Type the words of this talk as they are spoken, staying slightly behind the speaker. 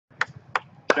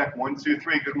Check, 1, 2,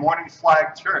 3. Good morning,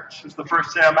 Flag Church. It's the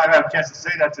first day I might have a chance to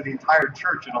say that to the entire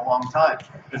church in a long time.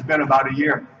 It's been about a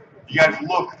year. You guys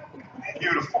look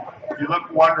beautiful. You look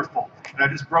wonderful. And I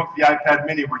just broke the iPad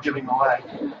mini we're giving away.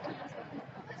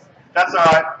 That's all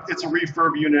right. It's a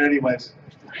refurb unit anyways.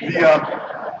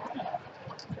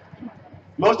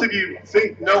 Most of you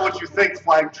know what you think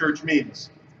Flag Church means.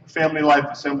 Family Life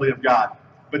Assembly of God.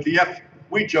 But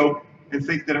we joke and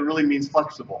think that it really means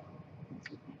flexible.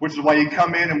 Which is why you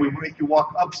come in and we make you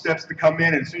walk up steps to come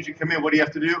in, and as soon as you come in, what do you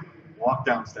have to do? Walk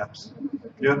down steps.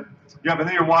 Yep. And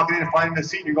then you're walking in and finding a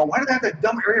seat and you go, why do they have that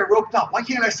dumb area roped up? Why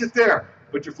can't I sit there?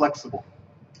 But you're flexible.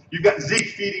 You've got Zeke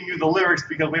feeding you the lyrics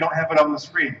because we don't have it on the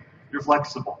screen. You're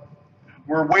flexible.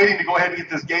 We're waiting to go ahead and get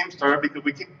this game started because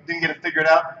we didn't get it figured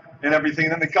out and everything.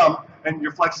 And then they come and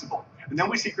you're flexible. And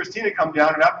then we see Christina come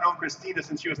down, and I've known Christina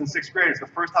since she was in 6th grade. It's the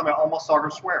first time I almost saw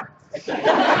her swear.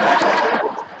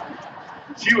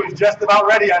 She was just about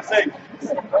ready, I think.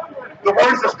 The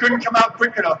words just couldn't come out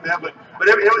quick enough, man, but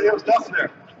it was tough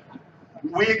there.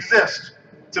 We exist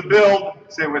to build,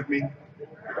 say it with me.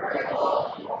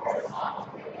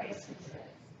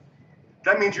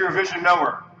 That means you're a vision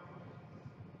knower.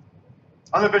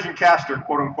 I'm the vision caster,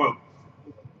 quote unquote.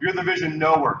 You're the vision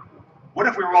knower. What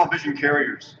if we were all vision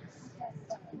carriers?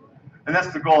 And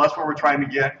that's the goal, that's what we're trying to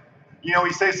get. You know,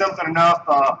 we say something enough,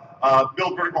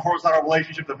 build vertical horizontal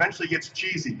relationships, eventually gets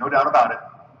cheesy, no doubt about it.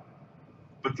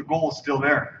 But the goal is still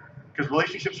there. Because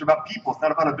relationships are about people, it's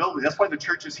not about a building. That's why the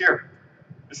church is here.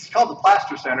 This is called the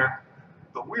Plaster Center,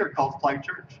 but we are called Flag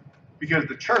Church. Because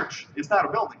the church is not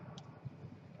a building.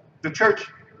 The church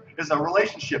is a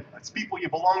relationship. It's people you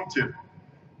belong to.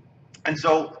 And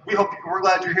so we're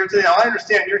glad you're here today. Now, I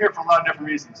understand you're here for a lot of different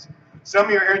reasons. Some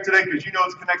of you are here today because you know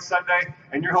it's Connect Sunday,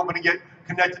 and you're hoping to get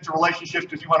connected to relationships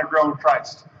because you want to grow in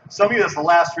Christ. Some of you, that's the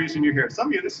last reason you're here. Some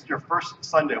of you, this is your first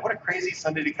Sunday. What a crazy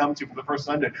Sunday to come to for the first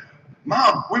Sunday.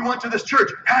 Mom, we went to this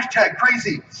church. #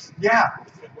 crazy. Yeah.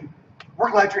 We're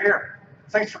glad you're here.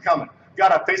 Thanks for coming.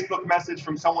 Got a Facebook message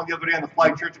from someone the other day on the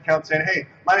Flag Church account saying, hey,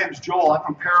 my name is Joel. I'm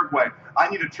from Paraguay. I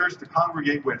need a church to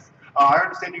congregate with. I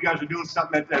understand you guys are doing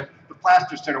something at the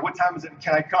Plaster Center. What time is it?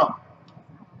 Can I come?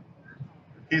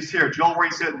 He's here. Joel, where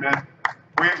you sitting, man?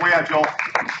 Where you at, Joel?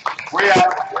 Where you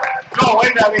at? Joel,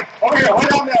 wait down there. Over here. Way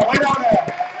down there. Way down there.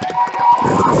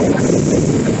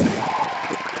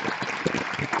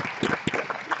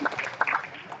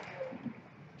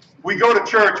 We go to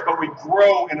church, but we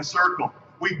grow in a circle.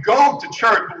 We go to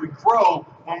church, but we grow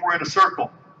when we're in a circle.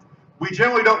 We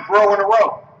generally don't grow in a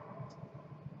row.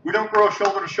 We don't grow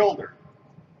shoulder to shoulder.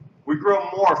 We grow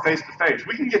more face to face.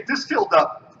 We can get this filled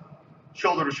up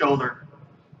shoulder to shoulder,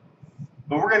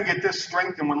 but we're going to get this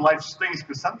strengthened when life stinks,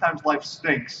 because sometimes life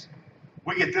stinks.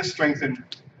 We get this strengthened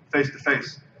face to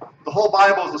face. The whole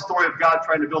Bible is the story of God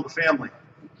trying to build a family.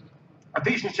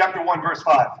 Ephesians chapter 1, verse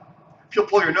 5. If you'll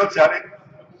pull your notes out,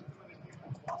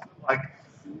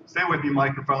 stay with me,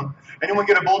 microphone. Anyone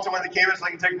get a bulletin when they came in so I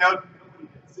can take note?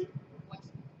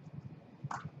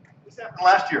 This happened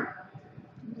last year.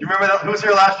 You remember that? Who was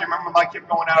here last year? Remember my kid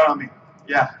going out on me?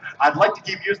 Yeah. I'd like to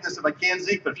keep using this if I can,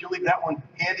 Zeke, but if you leave that one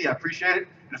handy, I appreciate it.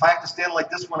 And if I have to stand like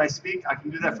this when I speak, I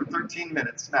can do that for 13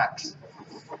 minutes max.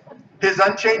 His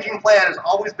unchanging plan has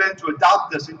always been to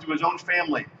adopt us into his own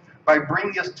family by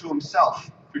bringing us to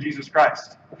himself through Jesus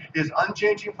Christ. His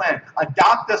unchanging plan,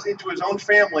 adopt us into his own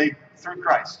family through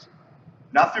Christ.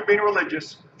 Not through being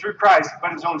religious, through Christ,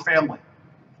 but his own family.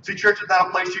 See, church is not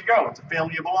a place you go. It's a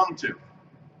family you belong to.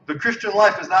 The Christian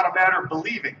life is not a matter of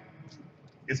believing.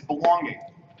 It's belonging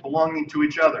to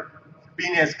each other.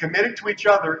 Being as committed to each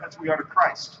other as we are to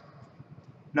Christ.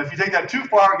 Now, if you take that too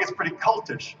far, it gets pretty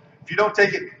cultish. If you don't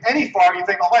take it any far, you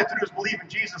think all I have to do is believe in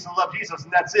Jesus and love Jesus,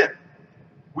 and that's it.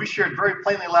 We shared very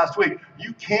plainly last week,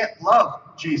 you can't love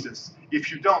Jesus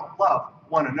if you don't love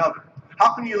one another.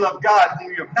 How can you love God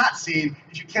whom you have not seen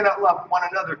if you cannot love one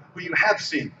another who you have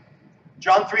seen?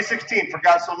 John 3:16, for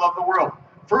God so loved the world.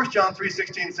 1 John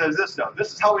 3:16 says this, though.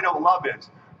 This is how we know what love is.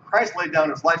 Christ laid down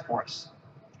his life for us.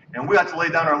 And we have to lay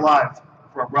down our lives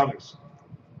for our brothers.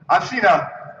 I've seen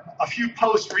a few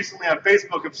posts recently on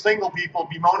Facebook of single people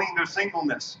bemoaning their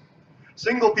singleness.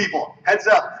 Single people, heads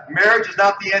up, marriage is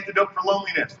not the antidote for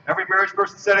loneliness. Every marriage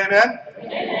person said amen?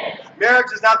 Amen.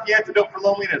 Marriage is not the antidote for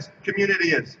loneliness.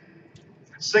 Community is.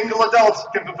 Single adults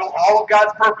can fulfill all of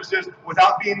God's purposes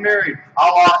without being married. A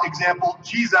la example,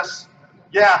 Jesus.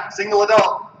 Yeah, single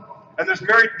adult. And there's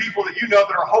married people that you know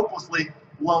that are hopelessly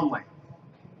lonely.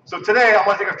 So today, I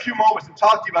want to take a few moments to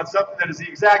talk to you about something that is the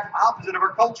exact opposite of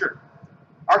our culture.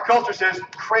 Our culture says,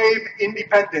 crave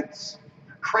independence,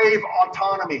 crave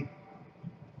autonomy.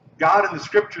 God and the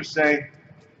scriptures say,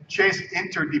 Chase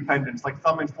interdependence, like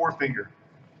thumb and forefinger.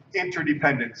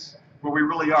 Interdependence, where we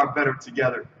really are better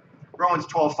together. Romans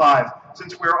 12:5,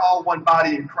 since we are all one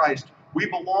body in Christ, we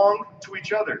belong to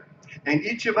each other. And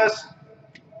each of us,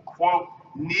 quote,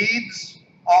 needs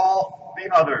all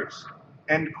the others,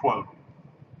 end quote.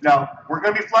 Now, we're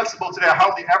going to be flexible today. I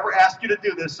hardly ever ask you to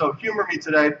do this, so humor me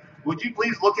today. Would you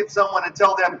please look at someone and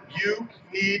tell them, you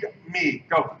need me?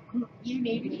 Go. You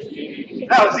need me.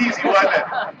 That was easy, wasn't it?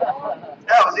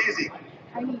 That was easy.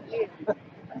 I need you.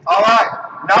 All right.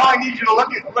 Now I need you to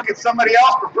look at somebody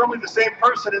else, preferably the same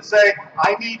person, and say,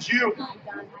 I need you.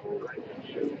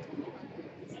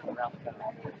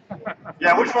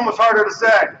 Yeah, which one was harder to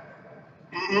say?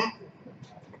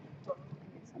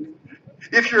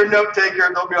 If you're a note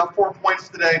taker, there'll be about 4 points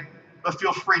today, but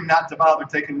feel free not to bother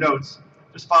taking notes.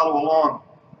 Just follow along.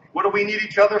 What do we need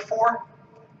each other for?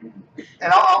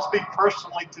 And I'll speak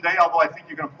personally today, although I think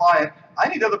you can apply it. I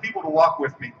need other people to walk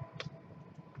with me.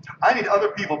 I need other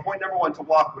people, point number one, to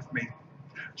walk with me.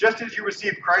 Just as you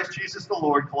received Christ Jesus the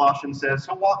Lord, Colossians says,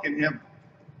 so walk in him.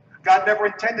 God never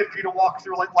intended for you to walk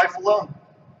through life alone.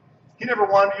 He never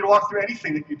wanted you to walk through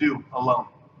anything that you do alone.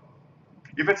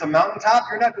 If it's a mountaintop,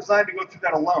 you're not designed to go through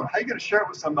that alone. How are you going to share it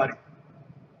with somebody?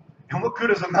 And what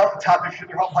good is a mountaintop if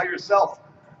you're all by yourself?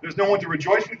 There's no one to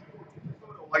rejoice with you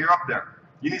while you're up there.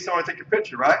 You need someone to take your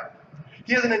picture, right?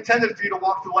 He hasn't intended for you to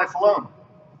walk through life alone.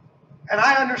 And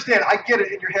I understand, I get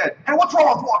it in your head. Hey, what's wrong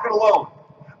with walking alone?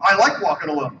 I like walking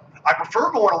alone. I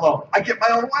prefer going alone. I get my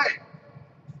own way.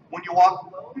 When you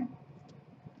walk alone,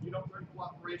 you don't learn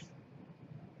cooperation.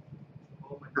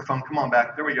 Oh, microphone, come on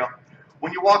back. There we go.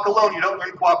 When you walk alone, you don't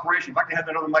learn cooperation. If I can have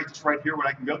another mic just right here when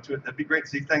I can go to it, that'd be great.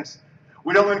 See, thanks.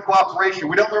 We don't learn cooperation.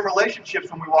 We don't learn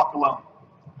relationships when we walk alone.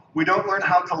 We don't learn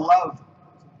how to love.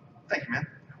 Thank you, man.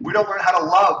 We don't learn how to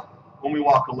love when we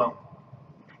walk alone.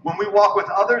 When we walk with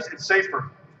others, it's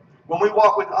safer. When we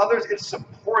walk with others, it's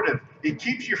supportive. It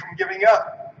keeps you from giving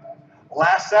up.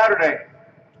 Last Saturday,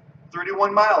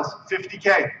 31 miles,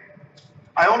 50K.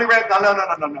 I only ran, no,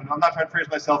 I'm not trying to praise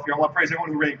myself here. I want to praise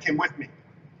everyone who came with me.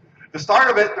 The start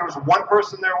of it, there was one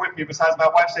person there with me besides my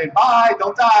wife saying, bye,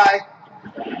 don't die.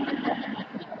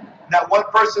 That one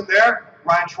person there,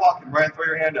 Ryan Schwalken. Ryan, throw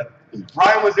your hand up.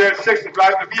 Ryan was there at 6 to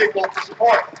drive the vehicle for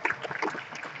support.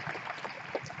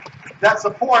 That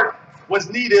support was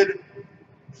needed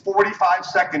 45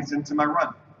 seconds into my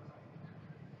run.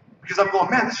 Because I'm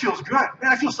going, man, this feels good.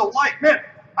 Man, I feel so light. Man,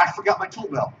 I forgot my tool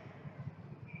belt.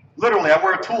 Literally, I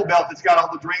wear a tool belt that's got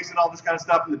all the drinks and all this kind of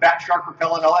stuff and the bat shark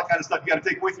repellent, all that kind of stuff you got to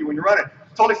take with you when you're running.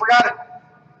 Totally forgot it.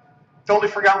 Totally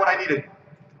forgot what I needed.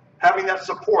 Having that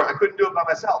support, I couldn't do it by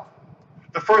myself.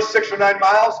 The first 6 or 9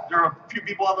 miles, there were a few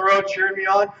people on the road cheering me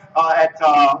on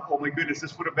oh my goodness,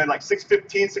 this would have been like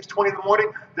 6:15, 6:20 in the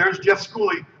morning. There's Jeff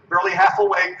Schooley, barely half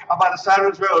awake. I'm by the side of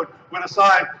his road with a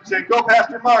sign saying, go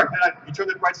Pastor Mark. And he turned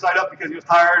it right side up because he was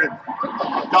tired.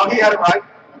 And no, he had it right.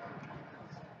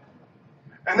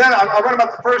 And then I ran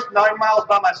about the first 9 miles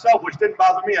by myself, which didn't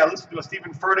bother me. I listened to a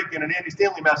Stephen Furtick and an Andy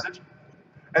Stanley message.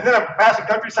 And then I'm passing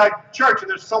Countryside Church, and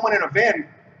there's someone in a van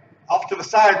off to the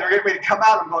side. They're getting ready to come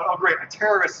out. I'm going, oh, great, a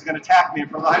terrorist is going to attack me in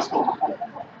front of the high school.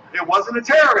 It wasn't a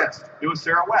terrorist. It was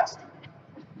Sarah West.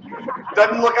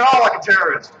 Doesn't look at all like a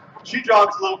terrorist. She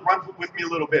jogs a little, runs with me a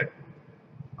little bit.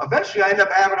 Eventually, I end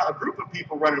up having a group of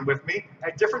people running with me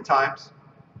at different times.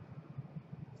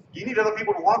 You need other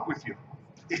people to walk with you.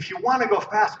 If you want to go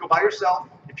fast, go by yourself.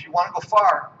 If you want to go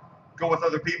far, go with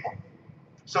other people.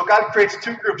 So God creates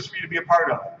 2 groups for you to be a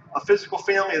part of. A physical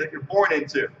family that you're born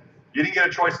into. You didn't get a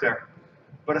choice there.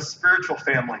 But a spiritual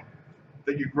family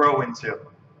that you grow into,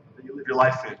 that you live your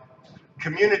life in.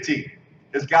 Community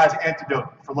is God's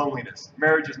antidote for loneliness.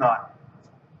 Marriage is not.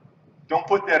 Don't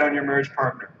put that on your marriage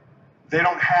partner. They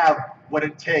don't have what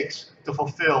it takes to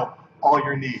fulfill all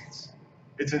your needs.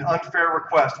 It's an unfair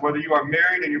request, whether you are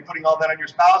married and you're putting all that on your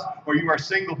spouse, or you are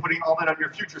single putting all that on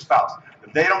your future spouse.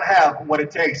 They don't have what it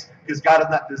takes because God has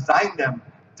not designed them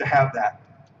to have that.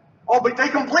 Oh, but they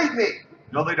complete me.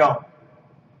 No, they don't.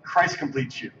 Christ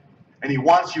completes you. And he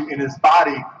wants you in his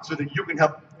body so that you can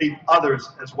help feed others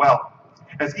as well.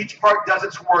 As each part does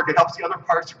its work, it helps the other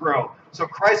parts grow. So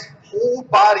Christ's whole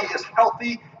body is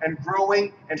healthy and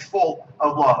growing and full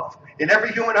of love. In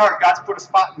every human heart, God's put a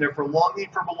spot in there for longing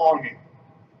for belonging.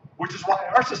 Which is why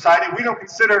in our society we don't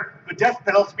consider the death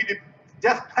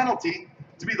penalty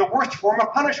to be the worst form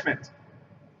of punishment.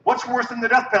 What's worse than the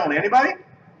death penalty? Anybody?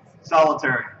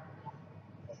 Solitary.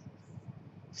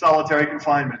 Solitary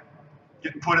confinement.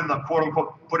 Getting put in the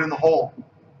quote-unquote put in the hole.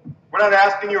 We're not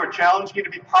asking you or challenging you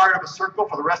to be part of a circle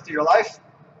for the rest of your life.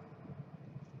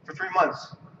 For 3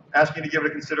 months, asking you to give it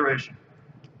a consideration.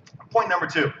 Point number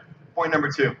 2. Point number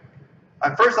 2.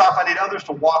 First off, I need others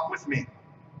to walk with me.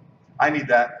 I need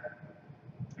that.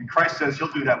 And Christ says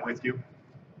he'll do that with you.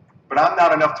 But I'm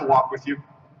not enough to walk with you.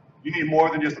 You need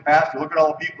more than just a pastor. Look at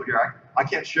all the people here. I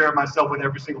can't share myself with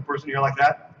every single person here like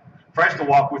that. Christ will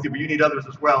walk with you, but you need others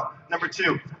as well. Number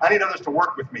 2, I need others to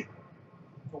work with me.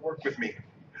 To work with me.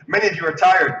 Many of you are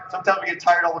tired. Sometimes we get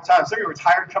tired all the time. Some of you were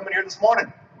tired coming here this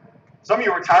morning. Some of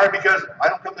you were tired because I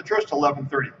don't come to church till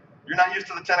 11:30. You're not used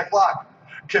to the 10 o'clock.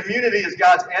 Community is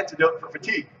God's antidote for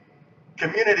fatigue.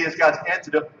 Community is God's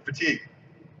antidote for fatigue.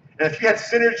 And if you had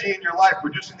synergy in your life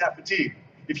reducing that fatigue,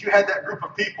 if you had that group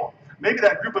of people, maybe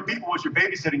that group of people was your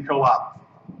babysitting co-op.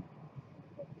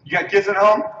 You got kids at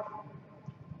home?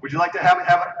 Would you like to have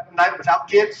a night without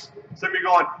kids? Some of you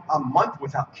are going, a month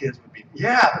without kids would be,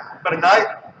 yeah, but a night?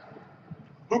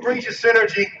 Who brings you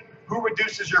synergy? Who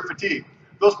reduces your fatigue?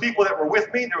 Those people that were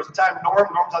with me, there was a time Norm's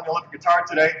on the electric guitar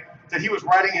today, that he was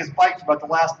riding his bike for about the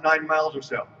last 9 miles or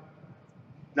so.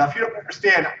 Now, if you don't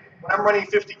understand, when I'm running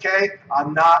 50K,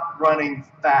 I'm not running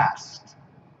fast.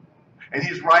 And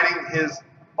he's riding his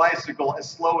bicycle as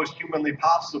slow as humanly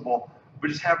possible, but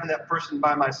just having that person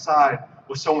by my side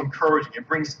was so encouraging. It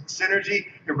brings synergy,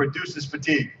 it reduces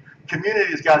fatigue.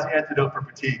 Community is God's antidote for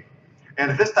fatigue. And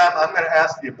at this time, I'm going to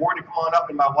ask the board to come on up,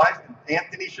 and my wife,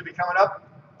 Anthony, should be coming up.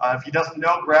 If he doesn't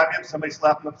know, grab him. Somebody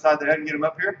slap him upside the head and get him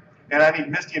up here. And I need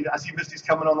Misty, and I see Misty's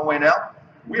coming on the way now.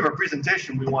 We have a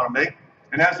presentation we want to make.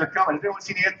 And as they're coming, has anyone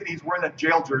seen Anthony? He's wearing that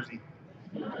jail jersey.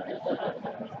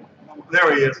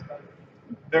 There he is.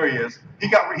 There he is.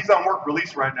 He's on work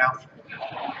release right now.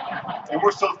 And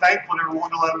we're so thankful they were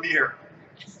willing to let him be here.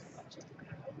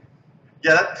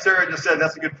 Yeah, Sarah just said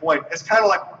that's a good point. It's kind of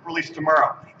like work release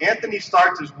tomorrow. Anthony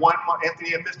starts his 1 month,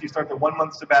 Anthony and Misty start their 1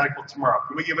 month sabbatical tomorrow.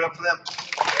 Can we give it up for them?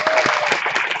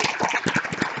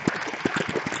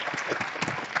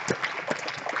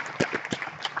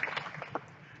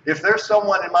 If there's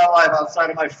someone in my life outside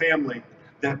of my family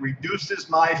that reduces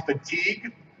my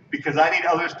fatigue because I need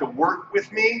others to work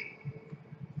with me,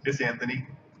 it's Anthony.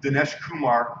 Dinesh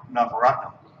Kumar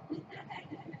Navaratnam.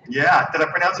 Yeah, did I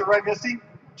pronounce it right, Misty?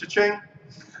 Cha-ching.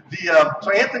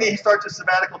 So Anthony, he starts his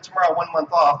sabbatical tomorrow, 1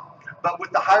 month off. But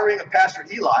with the hiring of Pastor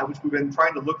Eli, which we've been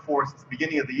trying to look for since the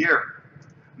beginning of the year,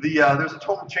 there's a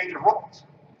total change of roles.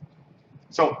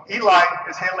 So Eli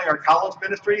is handling our college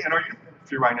ministry and our youth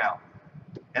ministry right now.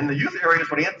 And the youth area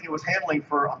is what Anthony was handling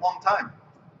for a long time.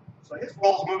 So his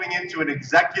role is moving into an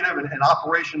executive and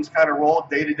operations kind of role,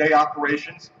 day-to-day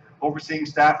operations, overseeing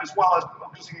staff, as well as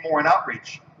focusing more on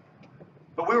outreach.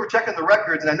 But we were checking the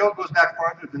records, and I know it goes back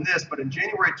farther than this, but in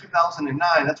January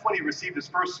 2009, that's when he received his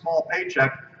first small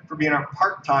paycheck for being our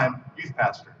part-time youth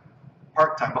pastor.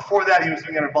 Part-time. Before that, he was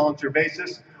doing it on a volunteer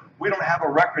basis. We don't have a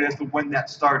record as to when that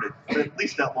started, but at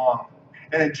least that long.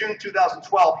 And in June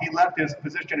 2012, he left his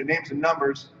position at Names and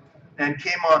Numbers and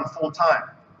came on full-time.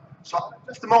 So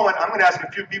in just a moment, I'm going to ask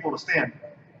a few people to stand.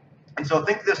 And so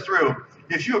think this through.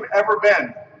 If you have ever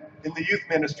been in the youth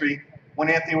ministry when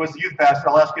Anthony was the youth pastor,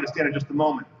 I'll ask you to stand in just a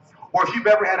moment. Or if you've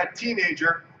ever had a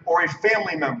teenager or a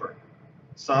family member,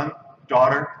 son,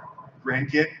 daughter,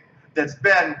 grandkid, that's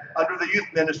been under the youth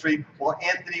ministry while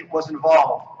Anthony was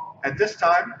involved. At this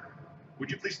time, would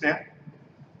you please stand?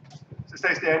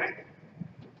 Stay standing.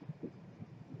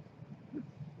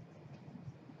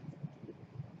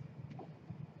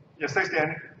 Yeah, stay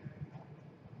standing.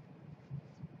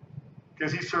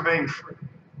 Because he's surveying fruit.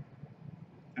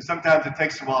 And sometimes it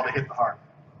takes a while to hit the heart.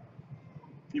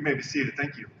 You may be seated.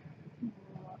 Thank you.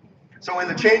 So in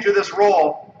the change of this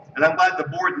role, and I'm glad the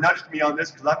board nudged me on this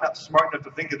because I'm not smart enough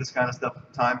to think of this kind of stuff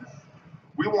at the time,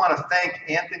 we want to thank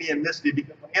Anthony and Misty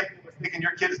because when Anthony was taking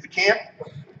your kids to camp,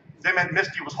 they meant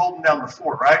Misty was holding down the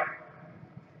fort, right?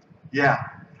 Yeah.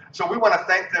 So we want to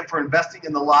thank them for investing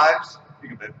in the lives,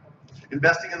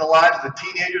 investing in the lives of the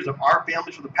teenagers of our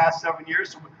families for the past 7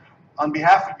 years. So on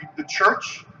behalf of the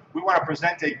church, we want to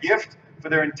present a gift for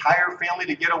their entire family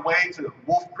to get away to the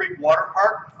Wolf Creek Water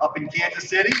Park up in Kansas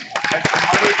City. And some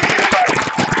money to get right.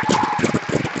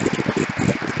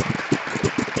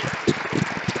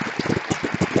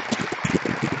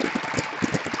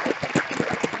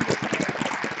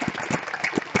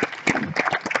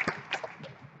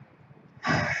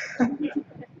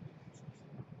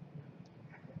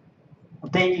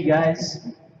 Well, thank you guys.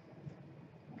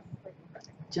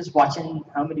 Just watching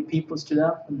how many people stood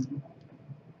up and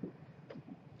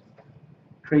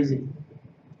crazy.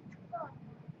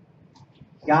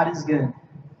 God is good.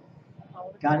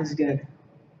 God is good.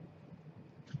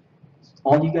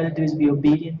 All you got to do is be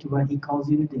obedient to what He calls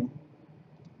you to do.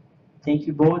 Thank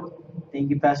you both. Thank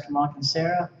you, Pastor Mark and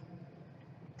Sarah.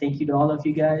 Thank you to all of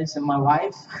you guys and my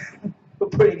wife.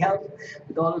 putting up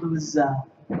with all of those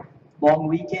long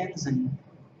weekends and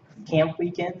camp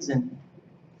weekends and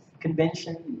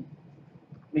convention, and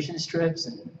mission trips,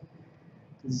 and it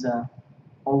was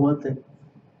all worth it.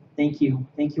 Thank you.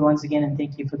 Thank you once again, and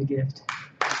thank you for the gift.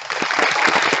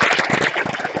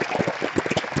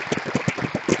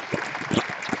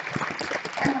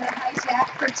 I'm going to hijack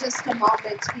for just a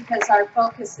moment because our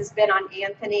focus has been on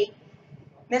Anthony.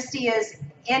 Misty is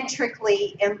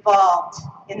intricately involved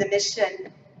in the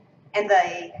mission and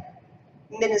the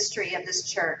ministry of this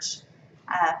church.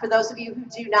 For those of you who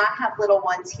do not have little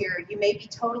ones here, you may be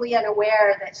totally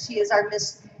unaware that she is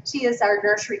our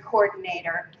nursery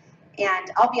coordinator.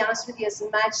 And I'll be honest with you, as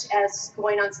much as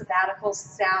going on sabbatical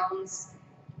sounds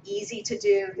easy to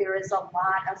do, there is a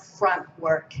lot of front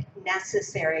work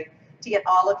necessary to get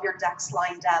all of your ducks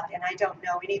lined up. And I don't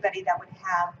know anybody that would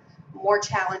have more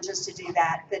challenges to do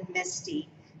that than Misty.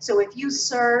 So if you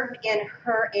serve in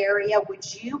her area, would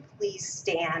you please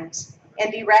stand and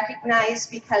be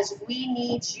recognized, because we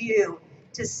need you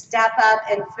to step up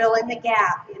and fill in the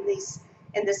gap in this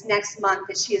next month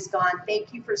that she is gone.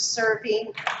 Thank you for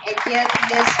serving, and give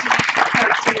Misty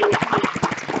her due.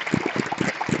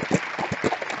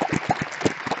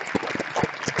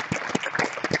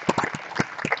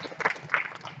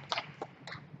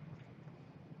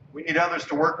 We need others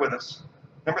to work with us.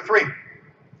 Number 3,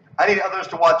 I need others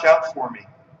to watch out for me,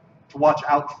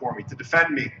 to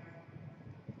defend me,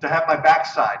 to have my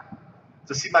backside,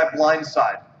 to see my blind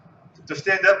side, to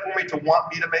stand up for me, to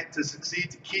want me to succeed,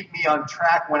 to keep me on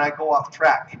track when I go off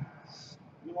track.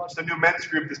 We launched a new men's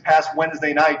group this past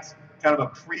Wednesday night, kind of a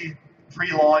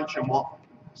pre-launch, and we'll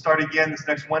start again this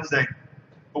next Wednesday.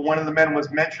 But one of the men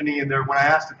was mentioning in there, when I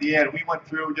asked at the end, we went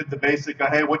through and did the basic,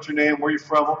 hey, what's your name, where are you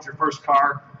from, what was your first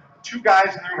car? 2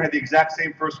 guys in the room had the exact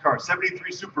same first car,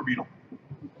 73 Super Beetle.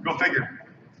 Go figure.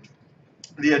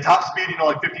 The top speed,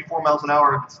 like 54 miles an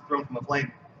hour if it's thrown from a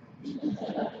plane.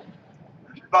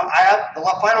 But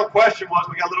the final question was,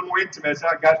 we got a little more intimate. I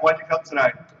said, guys, why'd you come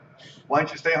tonight? Why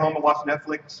didn't you stay home and watch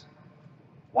Netflix?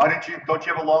 Don't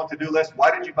you have a long to-do list?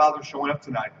 Why did you bother showing up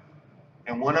tonight?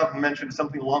 And one of them mentioned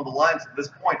something along the lines, at this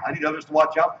point, I need others to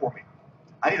watch out for me.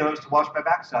 I need others to watch my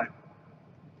backside.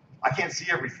 I can't see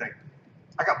everything.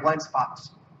 I got blind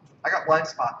spots.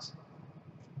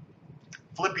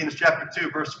 Philippians chapter 2,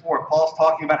 verse 4, Paul's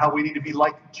talking about how we need to be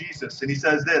like Jesus. And he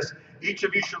says this, each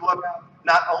of you should look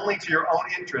not only to your own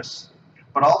interests,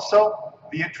 but also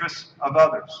the interests of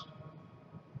others.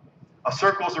 A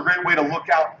circle is a great way to look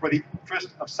out for the interest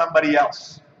of somebody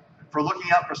else, for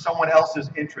looking out for someone else's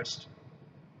interest.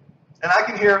 And I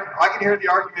can hear the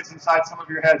arguments inside some of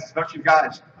your heads, especially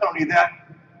guys. I don't need that.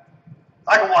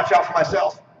 I can watch out for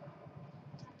myself.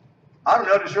 I don't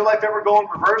know, does your life ever go in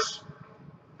reverse?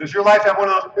 Does your life have one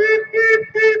of those beep,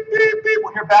 beep, beep, beep, beep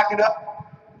when you're backing up?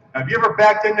 Have you ever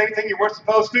backed into anything you weren't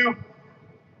supposed to?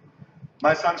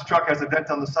 My son's truck has a dent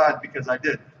on the side because I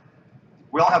did.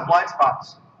 We all have blind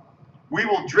spots. We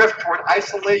will drift toward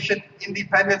isolation,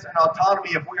 independence, and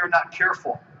autonomy if we are not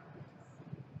careful.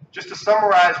 Just to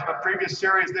summarize from a previous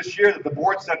series this year that the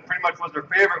board said pretty much was their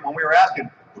favorite when we were asking,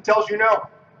 who tells you no?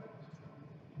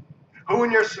 Who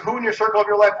in your circle of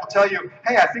your life will tell you,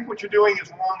 hey, I think what you're doing is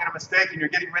wrong and a mistake and you're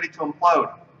getting ready to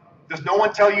implode? Does no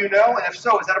one tell you no? And if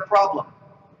so, is that a problem?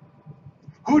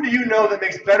 Who do you know that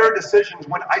makes better decisions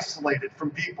when isolated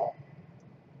from people?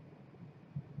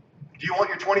 Do you want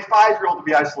your 25-year-old to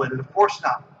be isolated? Of course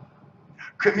not.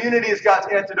 Community is God's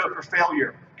antidote for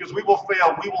failure, because we will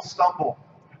fail, we will stumble.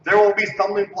 There will be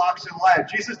stumbling blocks in life.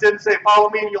 Jesus didn't say, follow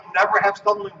me and you'll never have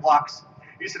stumbling blocks.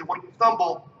 He said, when you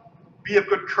stumble, be of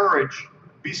good courage.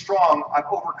 Be strong. I've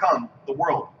overcome the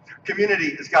world. Community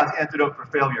is God's antidote for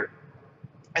failure.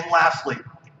 And lastly,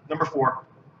 number 4,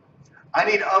 I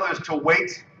need others to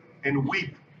wait and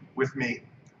weep with me.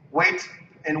 Wait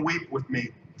and weep with me.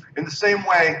 In the same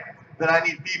way that I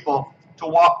need people to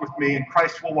walk with me and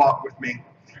Christ will walk with me.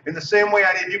 In the same way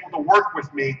I need people to work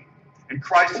with me and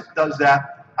Christ does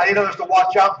that. I need others to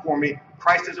watch out for me.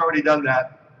 Christ has already done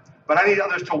that. But I need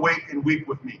others to wait and weep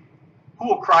with me. Who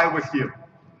will cry with you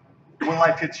when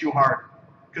life hits you hard?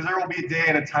 Because there will be a day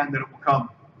and a time that it will come.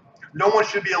 No one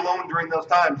should be alone during those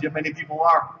times, yet many people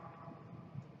are.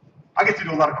 I get to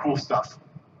do a lot of cool stuff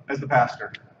as the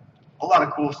pastor. A lot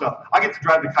of cool stuff. I get to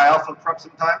drive the Chi Alpha truck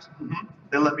sometimes.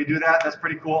 They let me do that. That's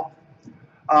pretty cool.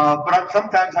 But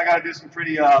sometimes I got to do some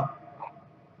pretty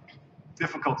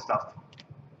difficult stuff.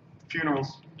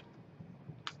 Funerals.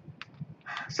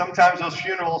 Sometimes those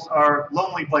funerals are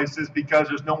lonely places because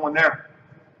there's no one there.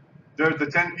 There's the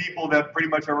 10 people that pretty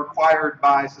much are required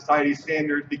by society's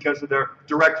standards because of their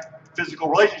direct physical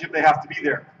relationship, they have to be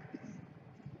there.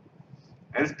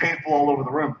 And it's painful all over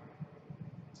the room.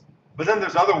 But then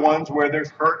there's other ones where there's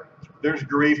hurt, there's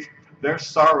grief, there's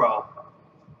sorrow.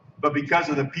 But because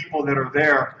of the people that are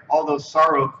there, all those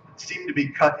sorrows seem to be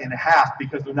cut in half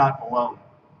because they're not alone.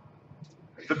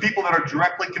 The people that are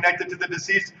directly connected to the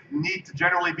deceased need to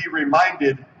generally be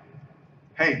reminded,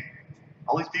 hey,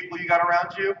 all these people you got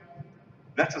around you,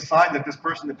 that's a sign that this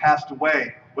person that passed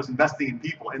away was investing in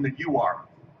people, and that you are,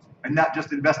 and not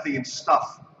just investing in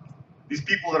stuff. These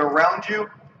people that are around you,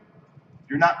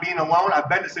 you're not being alone. I've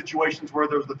been to situations where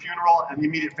there's the funeral and the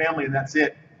immediate family, and that's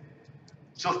it.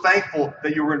 So thankful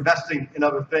that you were investing in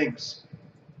other things.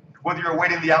 Whether you're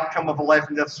awaiting the outcome of a life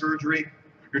and death surgery,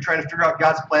 you're trying to figure out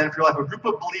God's plan for your life, a group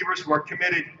of believers who are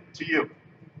committed to you.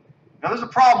 Now there's a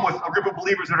problem with a group of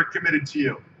believers that are committed to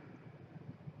you.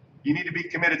 You need to be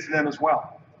committed to them as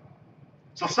well.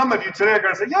 So some of you today are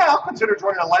going to say, yeah, I'll consider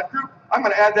joining a life group. I'm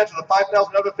going to add that to the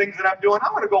 5,000 other things that I'm doing.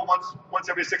 I'm going to go once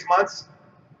every 6 months.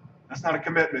 That's not a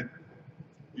commitment.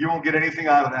 You won't get anything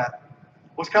out of that.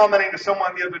 I was commenting to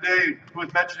someone the other day who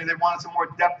was mentioning they wanted some more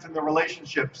depth in their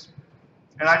relationships.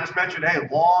 And I just mentioned, hey,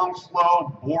 long,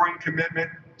 slow, boring commitment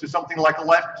to something like a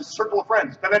life, just a circle of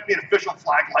friends. That might be an official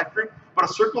flag life group, but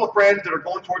a circle of friends that are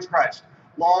going towards Christ.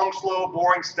 Long, slow,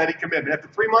 boring, steady commitment. After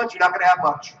 3 months, you're not going to have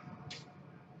much.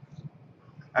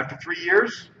 After 3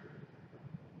 years,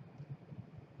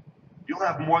 you'll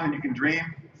have more than you can dream,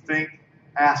 think,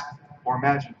 ask, or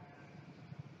imagine.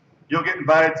 You'll get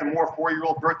invited to more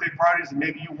 4-year-old birthday parties than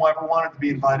maybe you ever wanted to be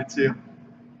invited to.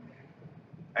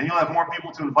 And you'll have more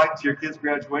people to invite to your kid's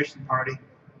graduation party.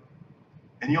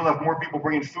 And you'll have more people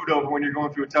bringing food over when you're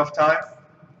going through a tough time.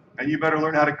 And you better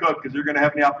learn how to cook, because you're going to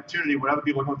have the opportunity when other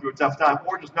people are going through a tough time.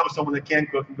 Or just know someone that can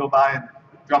cook and go by and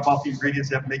drop off the ingredients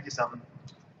and have them make you something.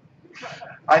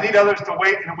 I need others to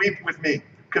wait and weep with me,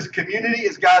 because community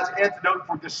is God's antidote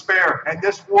for despair. And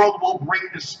this world will bring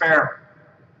despair.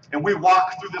 And we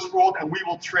walk through this world and we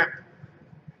will trip.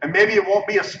 And maybe it won't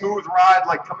be a smooth ride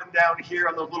like coming down here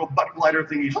on those little butt glider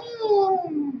thingies.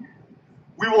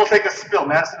 We will take a spill.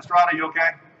 Madison Estrada, you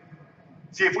okay?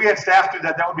 See, if we had staff do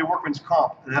that, that would be workman's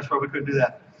comp. And that's why we couldn't do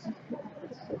that.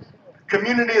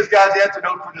 Community is God's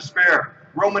antidote for despair.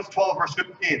 Romans 12, verse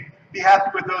 15. Be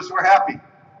happy with those who are happy,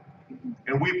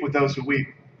 and weep with those who weep.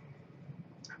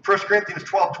 1 Corinthians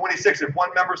 12, 26. If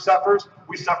one member suffers,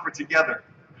 we suffer together.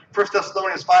 1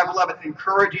 Thessalonians 5:11,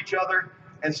 encourage each other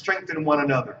and strengthen one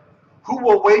another. Who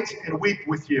will wait and weep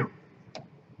with you?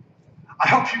 I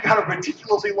hope you got a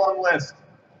ridiculously long list.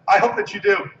 I hope that you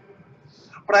do.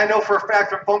 But I know for a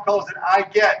fact from phone calls that I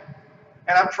get,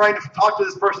 and I'm trying to talk to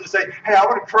this person to say, hey, I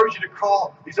would encourage you to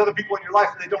call these other people in your life,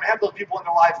 and they don't have those people in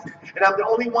their life, and I'm the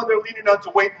only one they're leaning on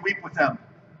to wait and weep with them.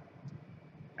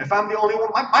 If I'm the only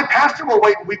one, my pastor will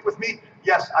wait and weep with me.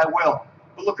 Yes, I will.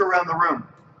 But look around the room.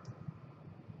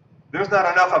 There's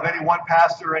not enough of any one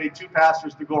pastor or any two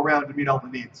pastors to go around to meet all the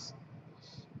needs.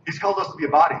 He's called us to be a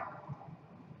body,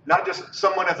 not just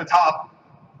someone at the top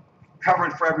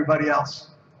covering for everybody else,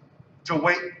 to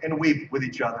wait and weep with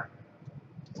each other.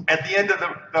 At the end of the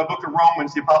book of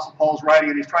Romans, the Apostle Paul's writing,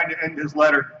 and he's trying to end his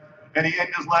letter. And he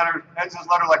ends his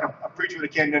letter like a preacher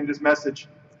that can't end his message,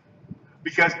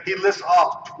 because he lists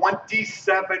off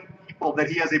 27 people that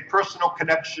he has a personal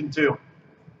connection to.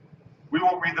 We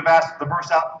won't read the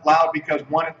verse out loud because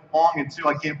one, it's long, and two,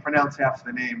 I can't pronounce half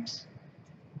the names.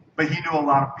 But he knew a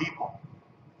lot of people.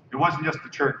 It wasn't just the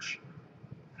church.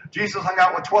 Jesus hung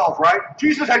out with 12, right?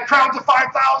 Jesus had crowds of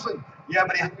 5,000. Yeah,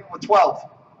 but he hung out with 12.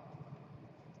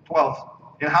 12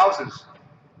 in houses,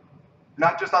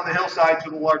 not just on the hillside to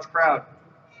the large crowd.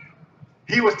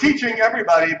 He was teaching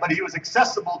everybody, but he was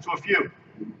accessible to a few.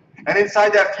 And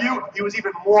inside that few, he was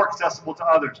even more accessible to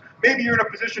others. Maybe you're in a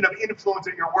position of influence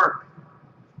at your work.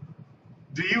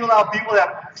 Do you allow people to have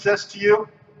access to you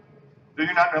that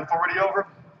you're not in authority over?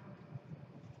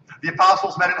 The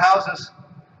apostles met in houses.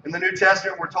 In the New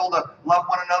Testament, we're told to love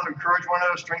one another, encourage one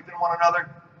another, strengthen one another.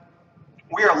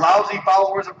 We are lousy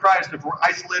followers of Christ if we're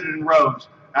isolated in rows.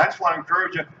 And I just want to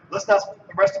encourage you, let's not spend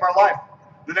the rest of our life,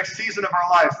 the next season of our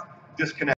life, disconnect.